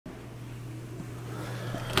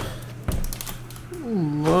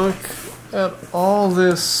Look at all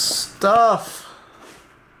this stuff.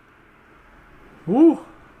 Woo.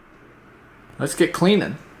 Let's get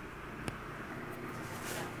cleaning.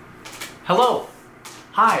 Hello.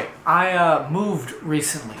 Hi. I moved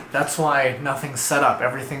recently. That's why nothing's set up.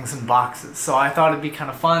 Everything's in boxes. So I thought it'd be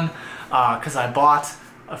kind of fun because I bought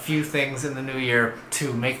a few things in the new year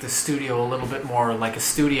to make the studio a little bit more like a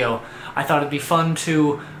studio. I thought it'd be fun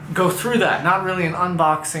to go through that. Not really an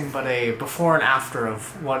unboxing, but a before and after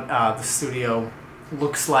of what the studio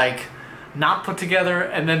looks like, not put together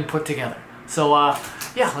and then put together. So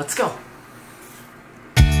yeah, let's go.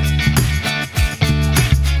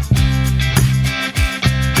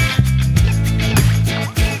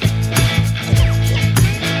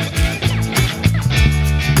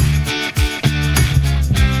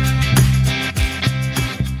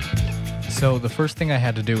 So the first thing I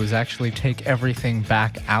had to do was actually take everything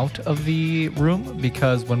back out of the room,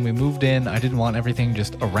 because when we moved in, I didn't want everything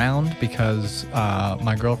just around because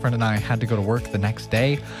my girlfriend and I had to go to work the next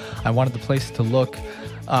day. I wanted the place to look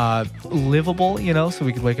livable, you know, so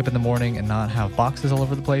we could wake up in the morning and not have boxes all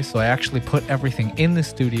over the place. So I actually put everything in the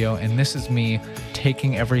studio, and this is me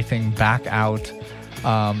taking everything back out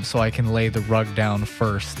so I can lay the rug down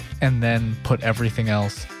first and then put everything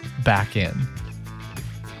else back in.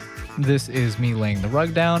 This is me laying the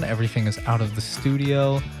rug down. Everything is out of the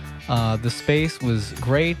studio. The space was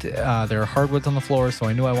great. There are hardwoods on the floor, so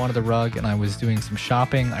I knew I wanted the rug, and I was doing some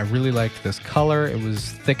shopping. I really liked this color. It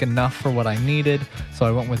was thick enough for what I needed, so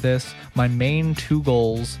I went with this. My main two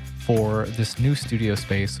goals for this new studio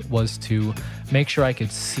space was to make sure I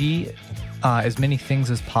could see as many things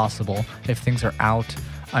as possible. If things are out,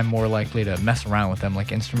 I'm more likely to mess around with them,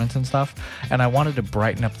 like instruments and stuff. And I wanted to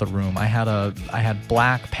brighten up the room. I had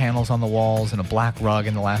black panels on the walls and a black rug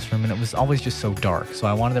in the last room, and it was always just so dark. So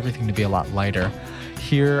I wanted everything to be a lot lighter.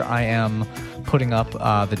 Here I am putting up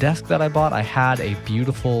the desk that I bought. I had a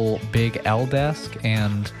beautiful big L desk,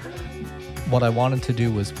 and what I wanted to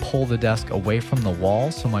do was pull the desk away from the wall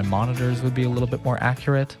so my monitors would be a little bit more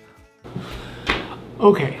accurate.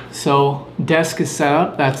 Okay, so desk is set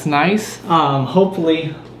up. That's nice.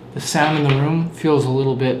 Hopefully the sound in the room feels a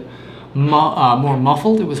little bit more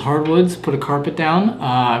muffled. It was hardwoods. Put a carpet down.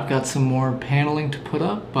 I've got some more paneling to put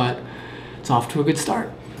up, but it's off to a good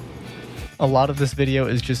start. A lot of this video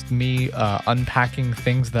is just me unpacking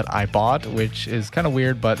things that I bought, which is kind of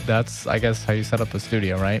weird, but that's, I guess, how you set up a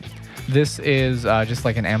studio, right? This is just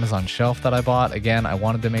like an Amazon shelf that I bought. Again, I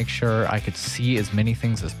wanted to make sure I could see as many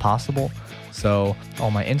things as possible. So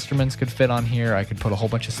all my instruments could fit on here. I could put a whole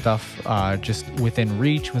bunch of stuff just within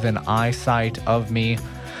reach, within eyesight of me.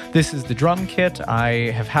 This is the drum kit.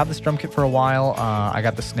 I have had this drum kit for a while. I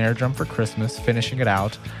got the snare drum for Christmas, finishing it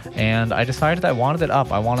out, and I decided I wanted it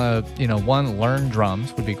up. I want to, you know, one, learn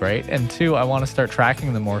drums would be great, and two, I want to start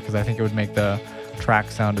tracking them more because I think it would make the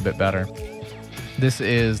track sound a bit better. This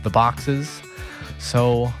is the boxes.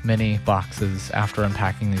 So many boxes after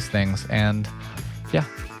unpacking these things, and yeah.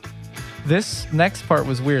 This next part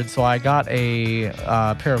was weird, so I got a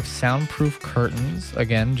pair of soundproof curtains,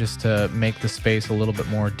 again, just to make the space a little bit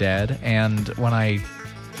more dead, and when I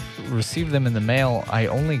received them in the mail, I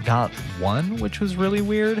only got one, which was really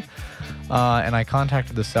weird, and I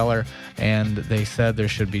contacted the seller, and they said there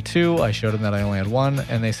should be two. I showed them that I only had one,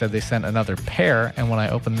 and they said they sent another pair, and when I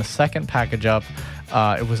opened the second package up,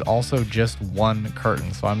 it was also just one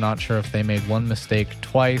curtain, so I'm not sure if they made one mistake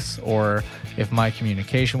twice or if my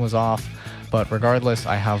communication was off, but regardless,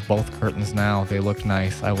 I have both curtains now. They look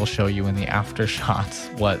nice. I will show you in the after shots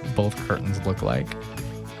what both curtains look like.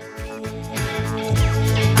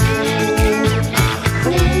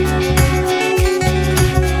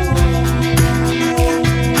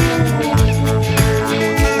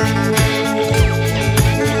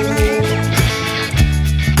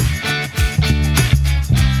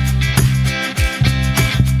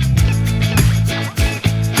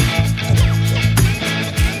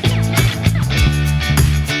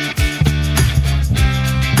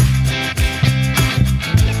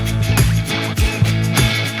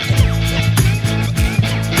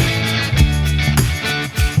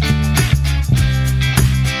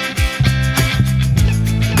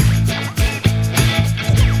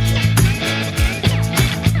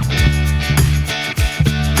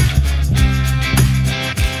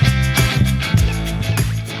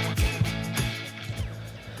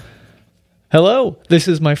 Hello, this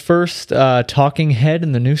is my first talking head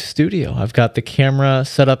in the new studio. I've got the camera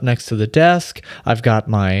set up next to the desk. I've got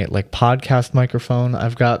my podcast microphone.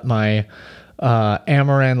 I've got my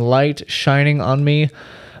Amaran light shining on me.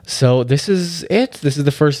 So this is it. This is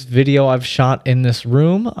the first video I've shot in this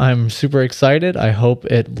room. I'm super excited. I hope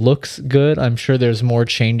it looks good. I'm sure there's more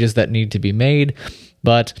changes that need to be made,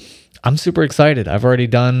 but I'm super excited. I've already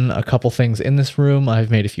done a couple things in this room. I've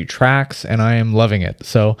made a few tracks and I am loving it.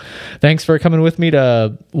 So thanks for coming with me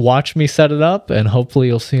to watch me set it up, and hopefully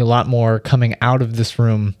you'll see a lot more coming out of this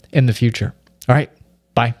room in the future. All right,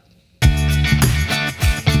 bye.